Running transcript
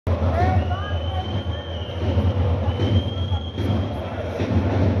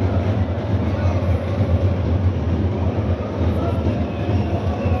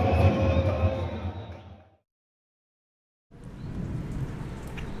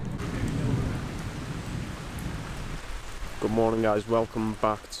Good morning guys, welcome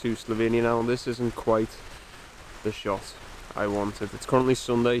back to Slovenia now. This isn't quite the shot I wanted. It's currently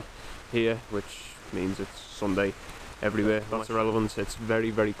Sunday here, which means it's Sunday everywhere. That's irrelevant. It's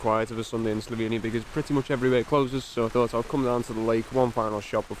very quiet of a Sunday in Slovenia because pretty much everywhere closes, so I thought I'll come down to the lake, one final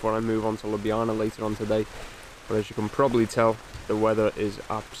shot before I move on to Ljubljana later on today. But as you can probably tell, the weather is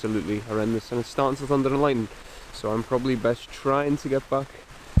absolutely horrendous and it's starting to thunder and lightning, so I'm probably best trying to get back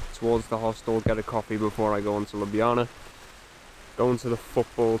towards the hostel, get a coffee before I go on to Ljubljana. Going to the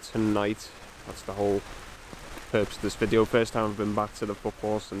football tonight. That's the whole purpose of this video. First time I've been back to the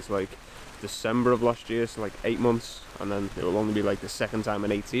football since like December of last year, so like 8 months, and then it will only be like the second time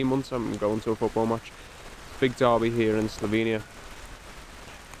in 18 months I'm going to a football match. Big derby here in Slovenia,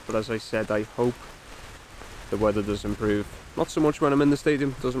 but as I said, I hope the weather does improve. Not so much when I'm in the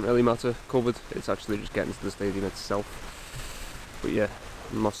stadium, doesn't really matter, covered, it's actually just getting to the stadium itself. But yeah,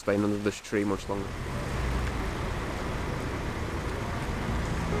 I'm not staying under this tree much longer.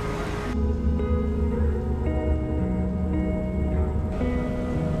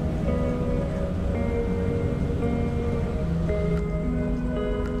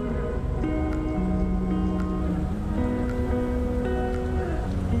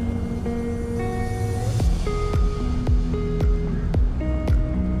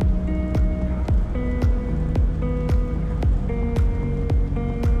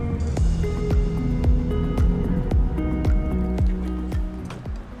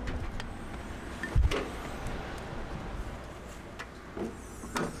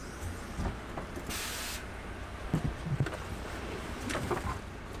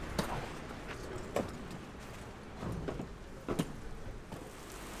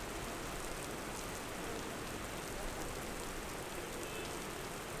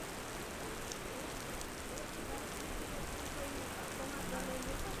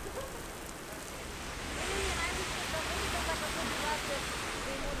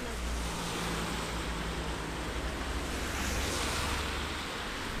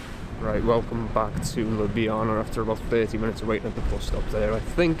 Right, welcome back to Ljubljana after about 30 minutes of waiting at the bus stop there. I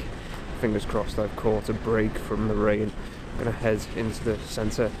think, fingers crossed, I've caught a break from the rain. I'm going to head into the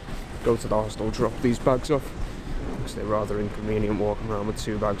centre, go to the hostel, drop these bags off, because they're rather inconvenient walking around with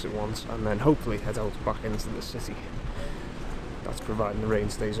 2 bags at once, and then hopefully head out back into the city. That's providing the rain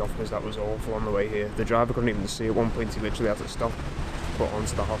stays off, because that was awful on the way here. The driver couldn't even see at one point, he literally had to stop, put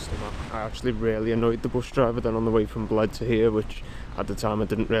onto the hostel map. I actually really annoyed the bus driver then on the way from Bled to here, which at the time I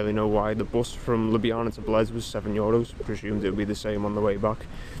didn't really know why. The bus from Ljubljana to Bled was €7, presumed it would be the same on the way back.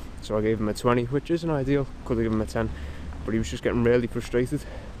 So I gave him a 20, which isn't ideal, could have given him a 10, but he was just getting really frustrated.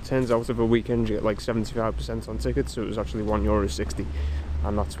 Turns out over a weekend you get like 75% on tickets, so it was actually €1.60,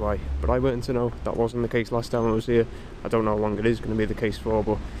 and that's why. But I went to know that wasn't the case last time I was here. I don't know how long it is going to be the case for,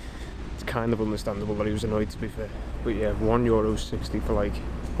 but it's kind of understandable that he was annoyed, to be fair. But yeah, €1.60 for like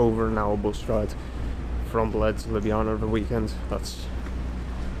over an hour bus ride from Bled to Ljubljana over the weekend. It's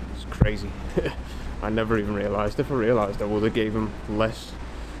crazy. I never even realised. If I realised, I would have gave him less.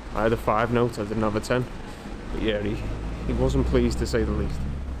 I had a 5 note, I didn't have a 10. But yeah, he wasn't pleased, to say the least.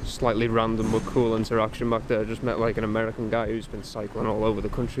 Slightly random but cool interaction back there. I just met like an American guy who's been cycling all over the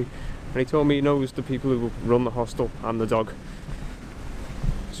country, and he told me he knows the people who run the hostel and the dog.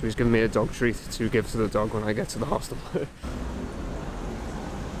 So he's giving me a dog treat to give to the dog when I get to the hostel.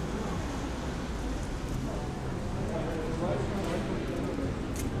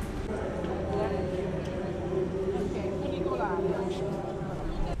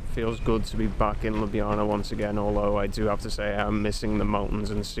 Feels good to be back in Ljubljana once again, although I do have to say I'm missing the mountains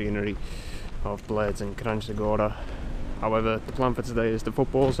and scenery of Bled and Kranjska. However, the plan for today is the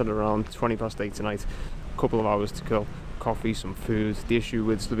football's at around 8:20 tonight. A couple of hours to kill, coffee, some food. The issue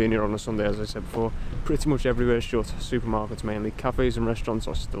with Slovenia on a Sunday, as I said before, pretty much everywhere shut. Supermarkets mainly, cafes and restaurants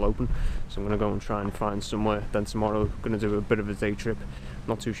are still open, so I'm going to go and try and find somewhere. Then tomorrow I'm going to do a bit of a day trip,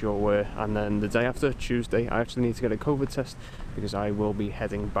 not too sure where, and then the day after, Tuesday, I actually need to get a COVID test because I will be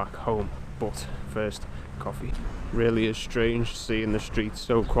heading back home. But first, coffee. Really is strange seeing the streets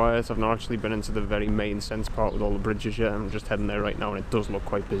so quiet. I've not actually been into the very main centre part with all the bridges yet. I'm just heading there right now and it does look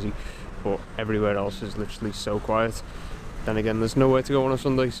quite busy, but everywhere else is literally so quiet. Then again, there's nowhere to go on a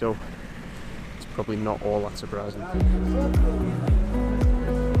Sunday, so it's probably not all that surprising.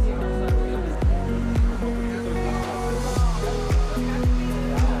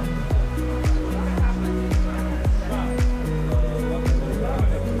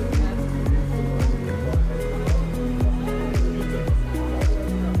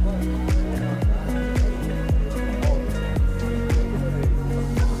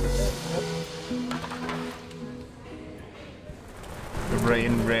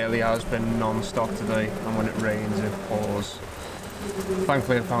 rain really has been non-stop today, and when it rains it pours.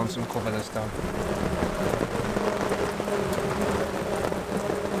 Thankfully I found some cover this time.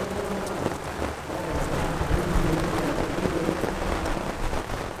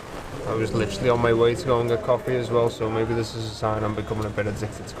 I was literally on my way to go and get coffee as well, so maybe this is a sign I'm becoming a bit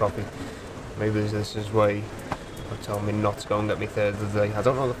addicted to coffee. Maybe this is way of telling me not to go and get me third of the day. I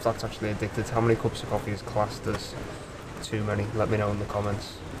don't know if that's actually addicted. How many cups of coffee is classed as too many? Let me know in the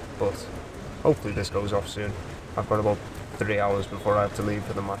comments. But hopefully this goes off soon. I've got about 3 hours before I have to leave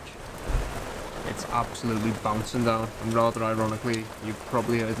for the match. It's absolutely bouncing down, and rather ironically, you've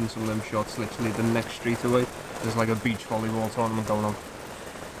probably heard in some of them shots, literally the next street away, there's like a beach volleyball tournament going on.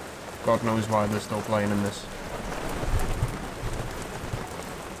 God knows why they're still playing in this.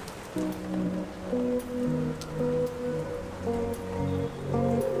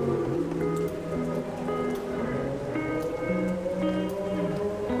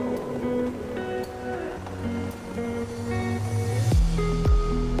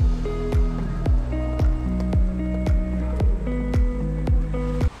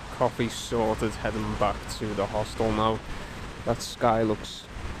 Coffee sorted, heading back to the hostel now. That sky looks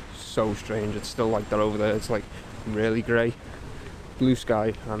so strange. It's still like that over there. It's like really grey, blue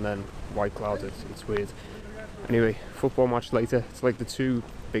sky, and then white clouds. It's weird. Anyway, football match later. It's like the two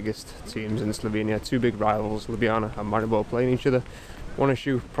biggest teams in Slovenia, two big rivals, Ljubljana and Maribor, playing each other. One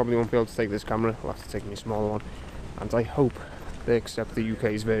issue, probably won't be able to take this camera. I'll have to take me a smaller one, and I hope they accept the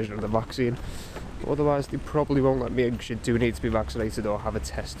UK's version of the vaccine. Otherwise they probably won't let me in, because you do need to be vaccinated or have a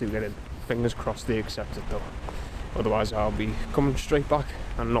test to get in. Fingers crossed they accept it though. Otherwise I'll be coming straight back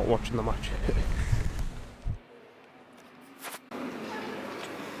and not watching the match.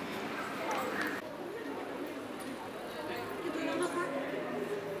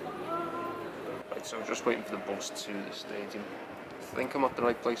 Right, so I'm just waiting for the bus to the stadium. I think I'm at the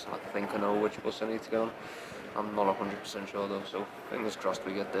right place, and I think I know which bus I need to get on. I'm not 100% sure though, so fingers crossed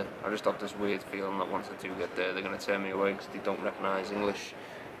we get there. I just have this weird feeling that once I do get there, they're going to turn me away because they don't recognise English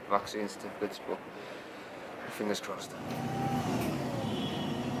vaccine certificates, but fingers crossed.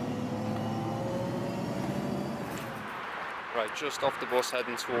 Right, just off the bus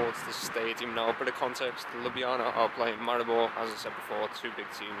heading towards the stadium now. A bit of context, Ljubljana are playing Maribor, as I said before, two big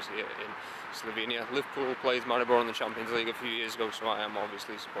teams here in Slovenia. Liverpool played Maribor in the Champions League a few years ago, so I am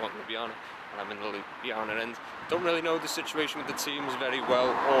obviously supporting Ljubljana, and I'm in the Ljubljana end. Don't really know the situation with the teams very well,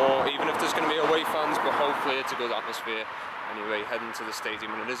 or even if there's going to be away fans, but hopefully it's a good atmosphere. Anyway, heading to the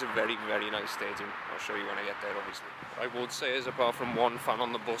stadium, and it is a very, very nice stadium. I'll show you when I get there, obviously. I would say is, apart from one fan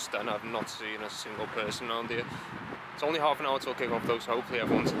on the bus, then I've not seen a single person around here. It's only half an hour till kick-off though, so hopefully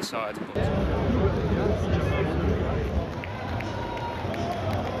everyone's inside.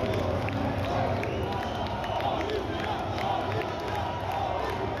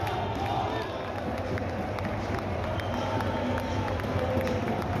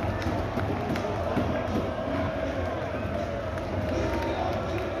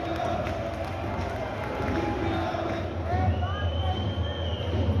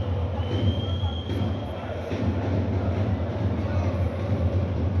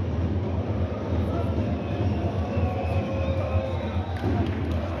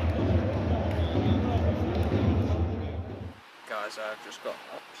 I've just got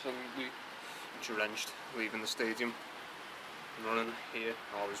absolutely drenched leaving the stadium, running here.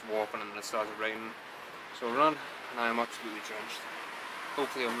 I was walking and then it started raining, so I ran and I am absolutely drenched.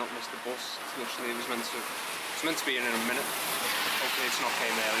 Hopefully I've not missed the bus. It's literally, it's meant to be in a minute. Hopefully it's not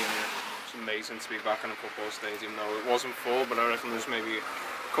came early. It's amazing to be back in a football stadium now. It wasn't full, but I reckon there's maybe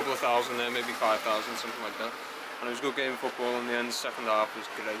a couple of thousand there, maybe 5,000, something like that. And it was a good game of football in the end. The second half was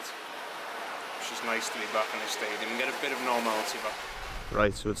great. It's just nice to be back in the stadium and get a bit of normality back.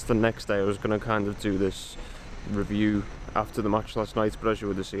 Right, so it's the next day. I was going to kind of do this review after the match last night, but as you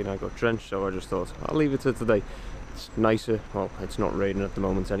would have seen, I got drenched, so I just thought I'll leave it to today. It's nicer, well, it's not raining at the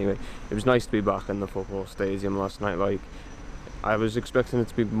moment anyway. It was nice to be back in the football stadium last night. Like, I was expecting it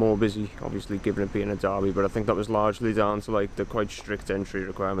to be more busy, obviously given it being a derby, but I think that was largely down to like the quite strict entry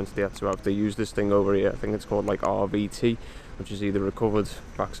requirements they had to have. They use this thing over here, I think it's called like RVT, which is either recovered,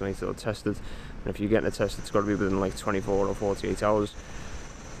 vaccinated or tested, and if you're getting a test it's got to be within like 24 or 48 hours.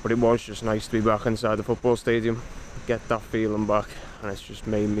 But it was just nice to be back inside the football stadium, get that feeling back, and it's just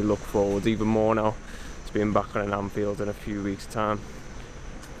made me look forward even more now to being back on an Anfield in a few weeks time.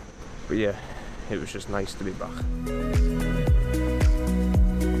 But yeah, it was just nice to be back.